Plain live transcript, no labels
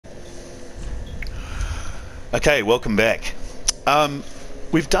Okay, welcome back.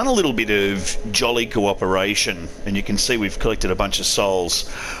 We've done a little bit of jolly cooperation, and you can see we've collected a bunch of souls.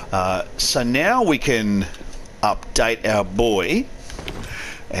 So now we can update our boy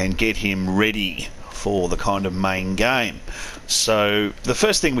and get him ready for the kind of main game. So the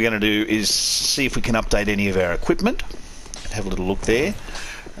first thing we're going to do is see if we can update any of our equipment. Have a little look there.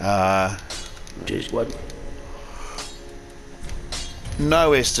 Just what?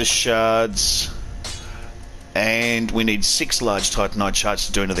 No Estus shards. And we need 6 large titanite shards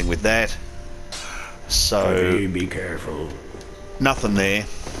to do anything with that. So Okay, be careful. nothing there.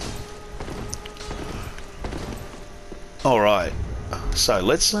 Alright, so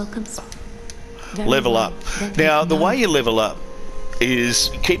let's level up. Now the way you level up is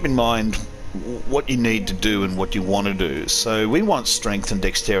keep in mind what you need to do and what you want to do. So we want strength and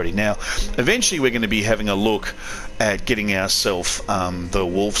dexterity. Now eventually we're going to be having a look at getting ourselves the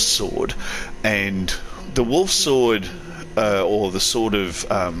wolf sword, and the wolf sword, or the sword of,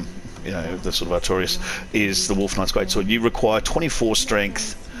 the sword of Artorias, is the Wolf Knight's great sword. You require 24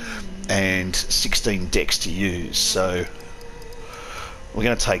 strength and 16 dex to use. So we're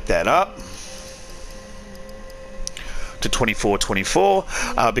going to take that up to 24,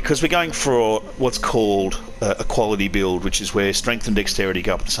 because we're going for what's called a quality build, which is where strength and dexterity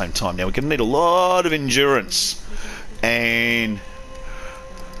go up at the same time. Now we're going to need a lot of endurance and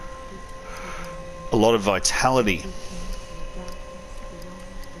a lot of vitality.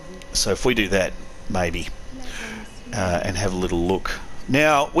 So if we do that, maybe, and have a little look.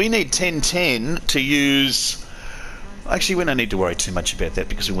 Now we need 10 to use. Actually, we don't need to worry too much about that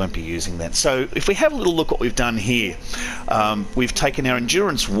because we won't be using that. So if we have a little look what we've done here, we've taken our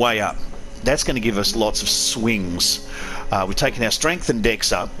endurance way up. That's going to give us lots of swings. We've taken our strength and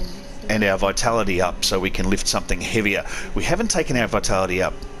dex up and our vitality up so we can lift something heavier. We haven't taken our vitality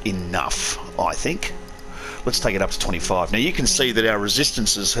up enough, I think. Let's take it up to 25. Now you can see that our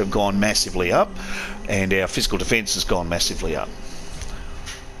resistances have gone massively up and our physical defense has gone massively up.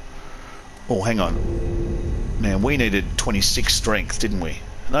 Oh, hang on. Now we needed 26 strength, didn't we?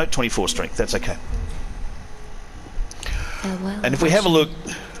 No, 24 strength. That's okay. And if we have a look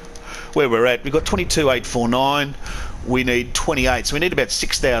where we're at, we've got 22,849. We need 28, so we need about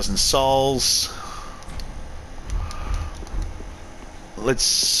 6,000 souls.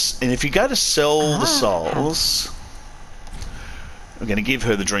 And if you go to sell the souls, we're going to give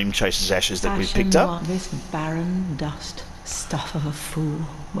her the Dream Chaser's ashes that we've picked up. This barren dust, stuff of a fool,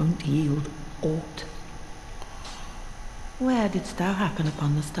 won't yield aught. Where didst thou happen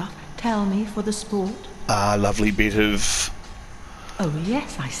upon the stuff? Tell me for the sport. Ah, lovely bit of... Oh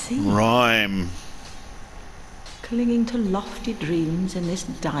yes, I see. rhyme. Clinging to lofty dreams in this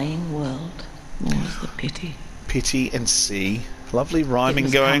dying world. More's the pity. Pity and see. Lovely rhyming It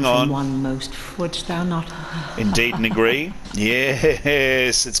must going come on. from one most, wouldst thou not? Indeed and agree.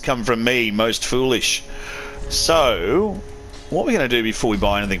 Yes, it's come from me, most foolish. So, what we're going to do before we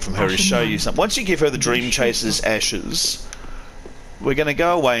buy anything from her is show you something. Once you give her the Dream Chaser's ashes, we're going to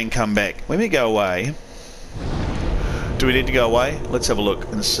go away and come back. When we go away... Do we need to go away? Let's have a look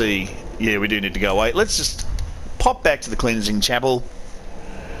and see. Yeah, we do need to go away. Let's just pop back to the cleansing chapel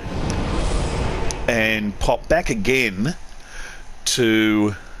and pop back again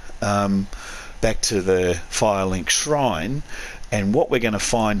to back to the Firelink Shrine. And what we're going to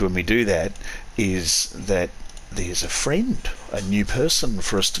find when we do that is that there's a friend, a new person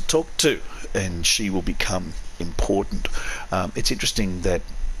for us to talk to, and she will become important. It's interesting that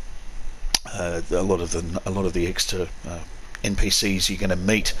a lot of the extra NPCs you're going to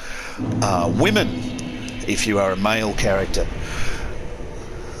meet are women if you are a male character.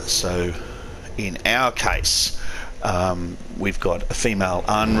 So in our case, we've got a female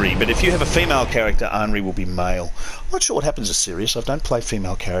Henri, but if you have a female character, Henri will be male. I'm not sure what happens to Sirius. I don't play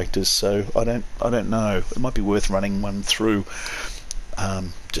female characters, so I don't know. It might be worth running one through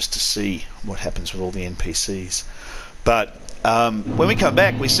just to see what happens with all the NPCs. But when we come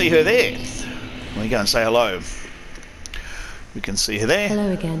back, we see her there. We go and say hello. We can see her there. Hello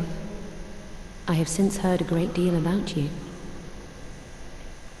again. I have since heard a great deal about you.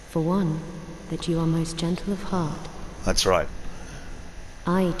 For one, that you are most gentle of heart. That's right.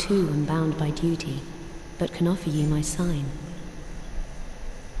 I, too, am bound by duty, but can offer you my sign.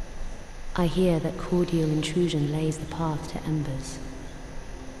 I hear that cordial intrusion lays the path to embers.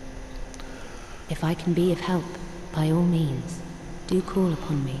 If I can be of help, by all means, do call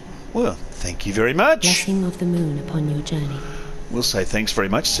upon me. Well, thank you very much. Blessing of the moon upon your journey. We'll say thanks very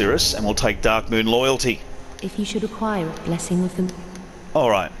much, Cirrus, and we'll take Dark Moon loyalty. If you should require a blessing of the moon. All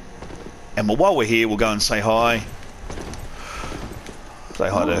right. And while we're here, we'll go and say hi. Say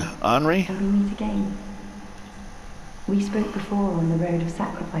hi to Henri. Shall we meet again? We spoke before on the road of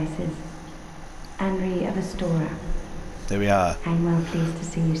sacrifices. Henri of Astora. There we are. I'm well pleased to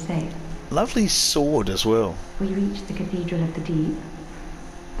see you safe. Lovely sword as well. We reached the Cathedral of the Deep,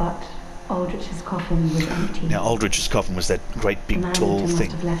 but Aldrich's coffin was empty. Now, Aldrich's coffin was that great big tall the man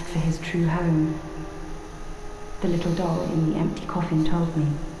thing. must have left for his true home. The little doll in the empty coffin told me.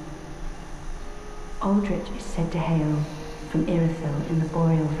 Aldrich is said to hail from Irithyll in the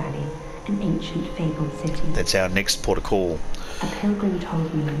Boreal Valley, an ancient fabled city. That's our next port of call. A pilgrim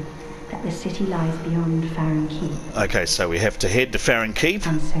told me that the city lies beyond Farron Keep. Okay, so we have to head to Farron Keep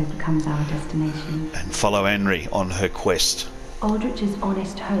And so becomes our destination. and follow Henri on her quest. Aldrich's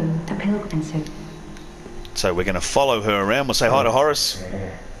honest home, a pilgrim, So we're going to follow her around. We'll say hi to Horace.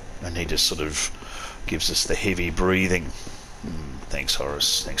 And he just sort of gives us the heavy breathing. Thanks,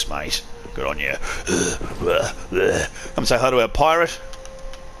 Horace. Thanks, mate. Good on you. Come and say hi to our pirate.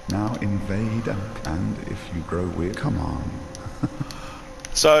 Now invade and if you grow weird, come on.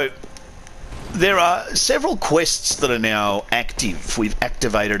 So there are several quests that are now active. We've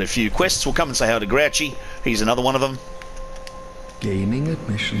activated a few quests. We'll come and say hi to Grouchy. He's another one of them. Gaining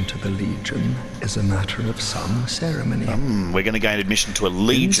admission to the Legion is a matter of some ceremony. We're going to gain admission to a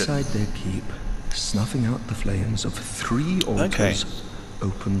legion. Inside their keep, snuffing out the flames of 3 altars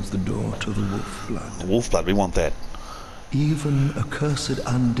opens the door to the wolf blood. Wolf blood, we want that. Even accursed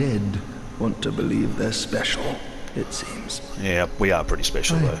undead want to believe they're special, it seems. Yeah, we are pretty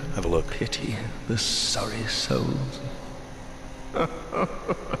special though. Have a look. Pity the sorry souls.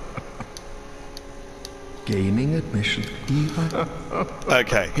 Gaining admission even.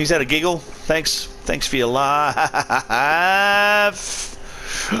 Okay, he's had a giggle. Thanks for your laugh.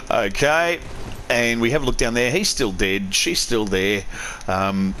 Okay, and we have a look down there. He's still dead. She's still there.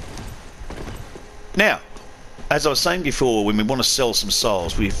 Now, as I was saying before, when we want to sell some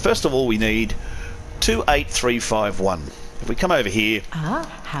souls, first of all we need 28351. If we come over here,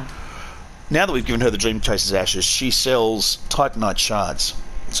 now that we've given her the Dream Chaser's Ashes, she sells Titanite shards.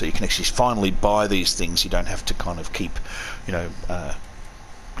 So you can actually finally buy these things. You don't have to kind of keep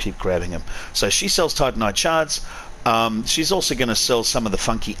grabbing them. So she sells Titanite shards. She's also going to sell some of the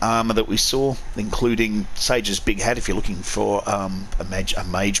funky armour that we saw, including Sage's big hat if you're looking for a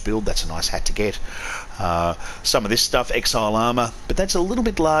mage build. That's a nice hat to get. Some of this stuff, exile armour, but that's a little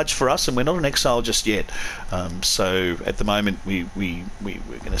bit large for us, and we're not an exile just yet. So at the moment we're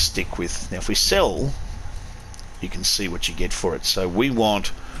going to stick with... Now if we sell, you can see what you get for it. So we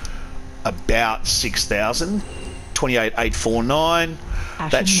want about 6,000, 28,849.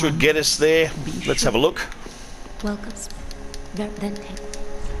 That should get us there. Let's have a look. Welcome.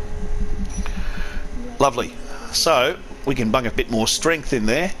 Lovely. So we can bung a bit more strength in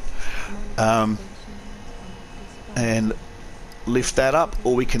there and lift that up,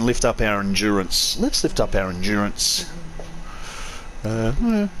 or we can lift up our endurance. Let's lift up our endurance. Yeah,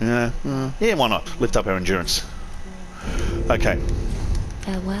 why not? Lift up our endurance. Okay.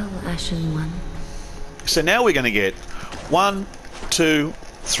 Farewell, Ashen One. So now we're going to get 1, 2,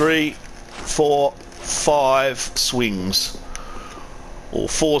 3, 4, 5 swings, or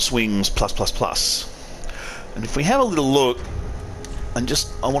 4 swings plus plus plus. And if we have a little look, and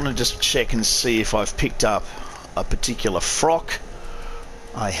I want to just check and see if I've picked up a particular frock.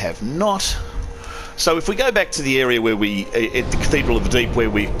 I have not. So if we go back to the area where at the Cathedral of the Deep,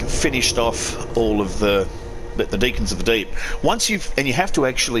 where we finished off all of the Deacons of the Deep, you have to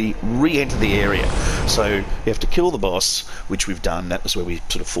actually re-enter the area. So you have to kill the boss, which we've done. That was where we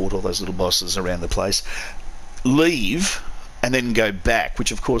sort of fought all those little bosses around the place. Leave and then go back,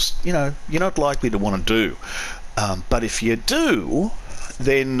 which of course you're not likely to want to do. But if you do,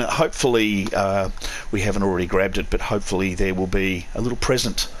 then hopefully we haven't already grabbed it, but hopefully there will be a little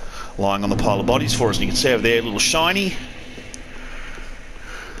present lying on the pile of bodies for us. And you can see over there, a little shiny.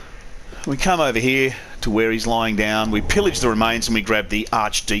 We come over here to where he's lying down. We pillage the remains and we grab the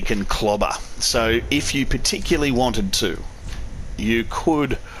Archdeacon Clobber. So if you particularly wanted to, you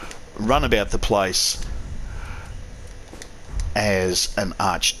could run about the place as an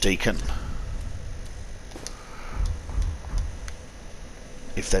Archdeacon,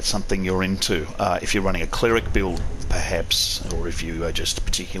 if that's something you're into. If you're running a cleric build, perhaps, or if you are just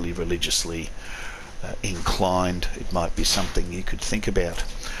particularly religiously inclined, it might be something you could think about.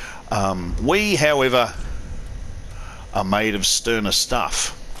 We, however, are made of sterner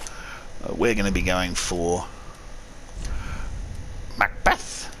stuff. We're going to be going for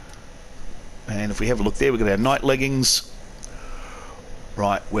Macbeth. And if we have a look there, we've got our night leggings.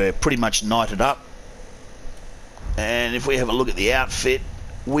 Right, we're pretty much knighted up. And if we have a look at the outfit,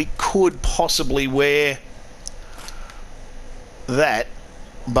 we could possibly wear that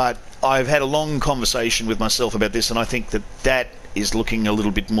but I've had a long conversation with myself about this, and I think that is looking a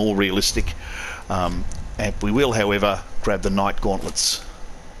little bit more realistic. And we will, however, grab the Knight Gauntlets.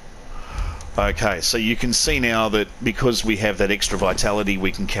 Okay, so you can see now that because we have that extra vitality,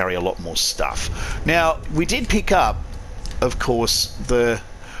 we can carry a lot more stuff. Now, we did pick up, of course, the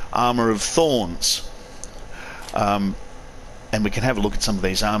Armour of Thorns. And we can have a look at some of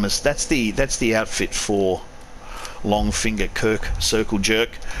these armours. That's the outfit for Longfinger Kirk Circle Jerk.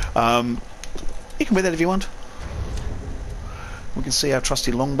 You can wear that if you want. We can see our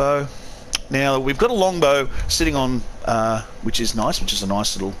trusty longbow. Now, we've got a longbow sitting on, which is nice, which is a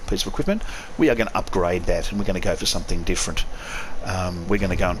nice little piece of equipment. We are going to upgrade that, and we're going to go for something different. We're going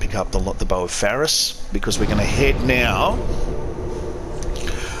to go and pick up the bow of Faris, because we're going to head now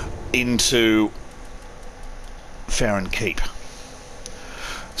into Farron Keep.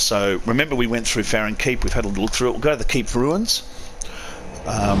 So, remember we went through Farron Keep, we've had a little look through it. We'll go to the Keep Ruins.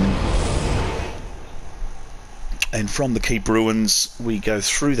 And from the Keep Ruins, we go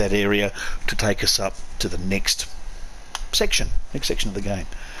through that area to take us up to the next section of the game,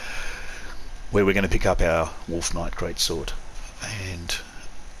 where we're going to pick up our Wolf Knight Greatsword and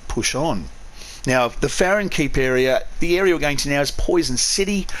push on. Now, the Farron Keep area, the area we're going to now is Poison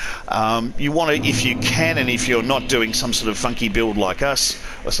City. You want to, if you can, and if you're not doing some sort of funky build like us,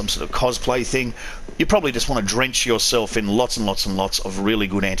 or some sort of cosplay thing, you probably just want to drench yourself in lots and lots and lots of really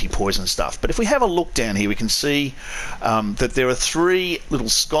good anti-poison stuff. But if we have a look down here, we can see that there are 3 little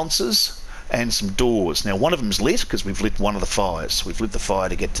sconces and some doors. Now, one of them's lit because we've lit one of the fires. We've lit the fire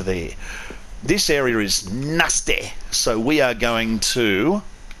to get to there. This area is nasty, so we are going to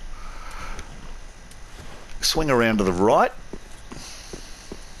swing around to the right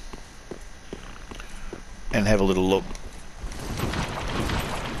and have a little look.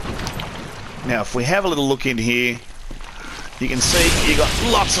 Now, if we have a little look in here, you can see you got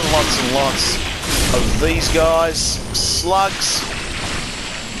lots and lots and lots of these guys, slugs,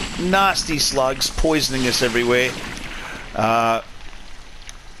 nasty slugs poisoning us everywhere, and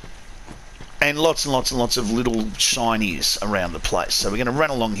lots and lots and lots of little shinies around the place. So we're going to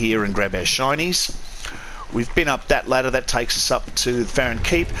run along here and grab our shinies. We've been up that ladder, that takes us up to Farron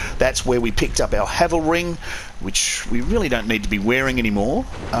Keep. That's where we picked up our Havel Ring, which we really don't need to be wearing anymore.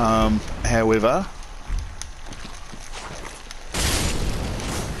 However,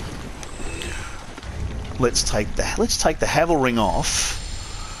 let's take the Havel Ring off.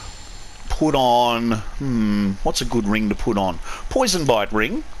 Put on, what's a good ring to put on? Poison Bite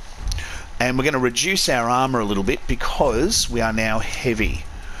Ring. And we're going to reduce our armour a little bit because we are now heavy.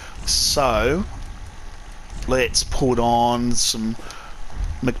 So let's put on some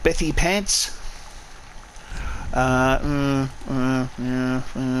Macbethy pants.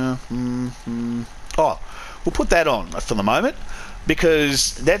 Oh, we'll put that on for the moment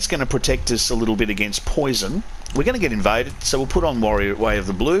because that's going to protect us a little bit against poison. We're going to get invaded, so we'll put on Warrior Way of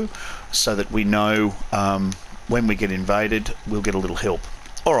the Blue so that we know when we get invaded, we'll get a little help.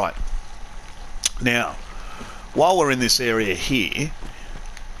 Alright. Now, while we're in this area here,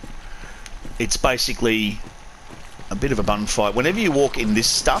 it's basically a bit of a bun fight. Whenever you walk in this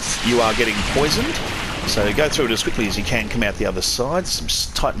stuff, you are getting poisoned. So go through it as quickly as you can, come out the other side. Some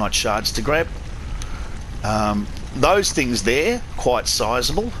Titanite shards to grab. Those things there, quite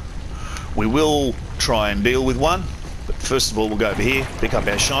sizable. We will try and deal with one. But first of all, we'll go over here, pick up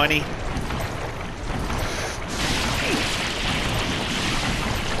our shiny.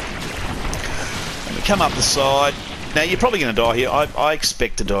 And we come up the side. Now, you're probably going to die here. I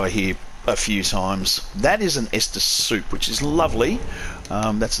expect to die here a few times. That is an Estus soup, which is lovely.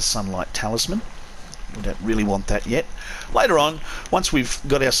 That's a Sunlight Talisman. We don't really want that yet. Later on, once we've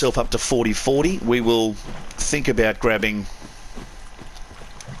got ourselves up to 40-40, we will think about grabbing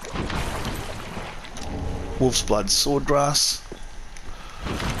Wolf's Blood Swordgrass.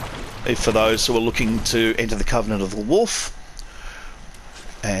 For those who are looking to enter the Covenant of the Wolf.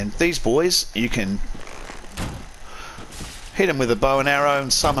 And these boys, you can hit them with a bow and arrow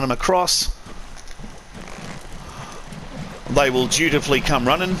and summon them across. They will dutifully come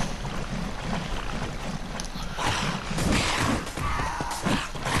running.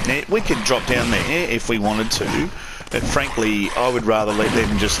 Now, we could drop down there if we wanted to, but frankly, I would rather let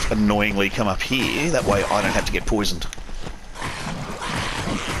them just annoyingly come up here. That way I don't have to get poisoned.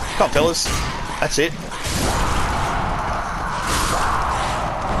 Come on, fellas. That's it.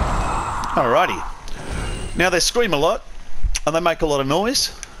 Alrighty. Now, they scream a lot, and they make a lot of noise,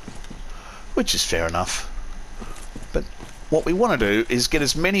 which is fair enough. But what we want to do is get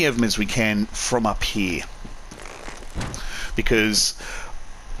as many of them as we can from up here. Because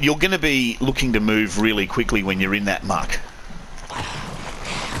you're going to be looking to move really quickly when you're in that muck.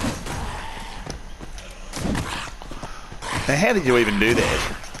 Now, how did you even do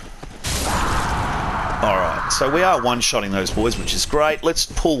that? Alright, so we are one-shotting those boys, which is great. Let's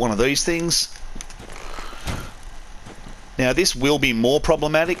pull one of these things. Now, this will be more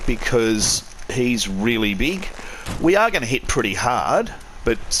problematic because he's really big. We are going to hit pretty hard,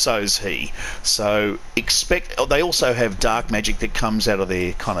 but so's he. So, expect... Oh, they also have dark magic that comes out of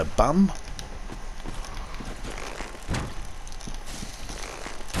their kind of bum.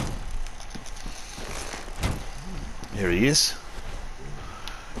 Here he is.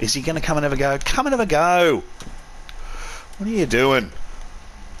 Is he going to come and have a go? Come and have a go! What are you doing?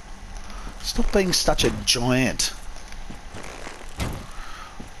 Stop being such a giant.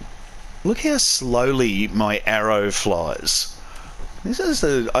 Look how slowly my arrow flies. This is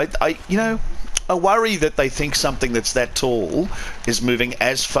you know, I worry that they think something that's that tall is moving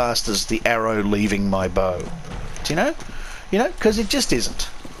as fast as the arrow leaving my bow. Do you know? You know, because it just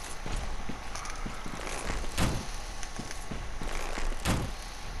isn't.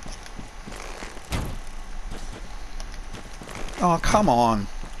 Oh, come on.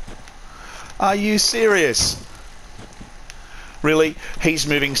 Are you serious? Really? He's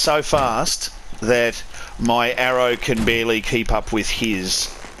moving so fast that my arrow can barely keep up with his.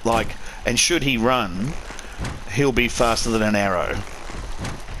 Like, and should he run, he'll be faster than an arrow.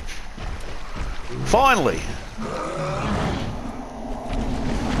 Finally!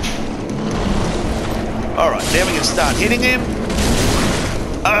 Alright, now we can start hitting him.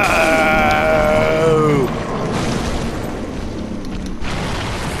 Oh!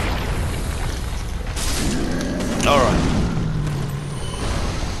 Alright.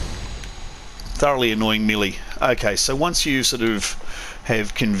 Thoroughly annoying Millie. Okay, so once you sort of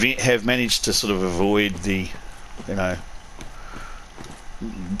have managed to sort of avoid the, you know,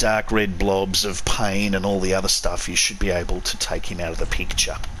 dark red blobs of pain and all the other stuff, you should be able to take him out of the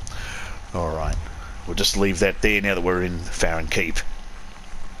picture. Alright. We'll just leave that there now that we're in Farron Keep.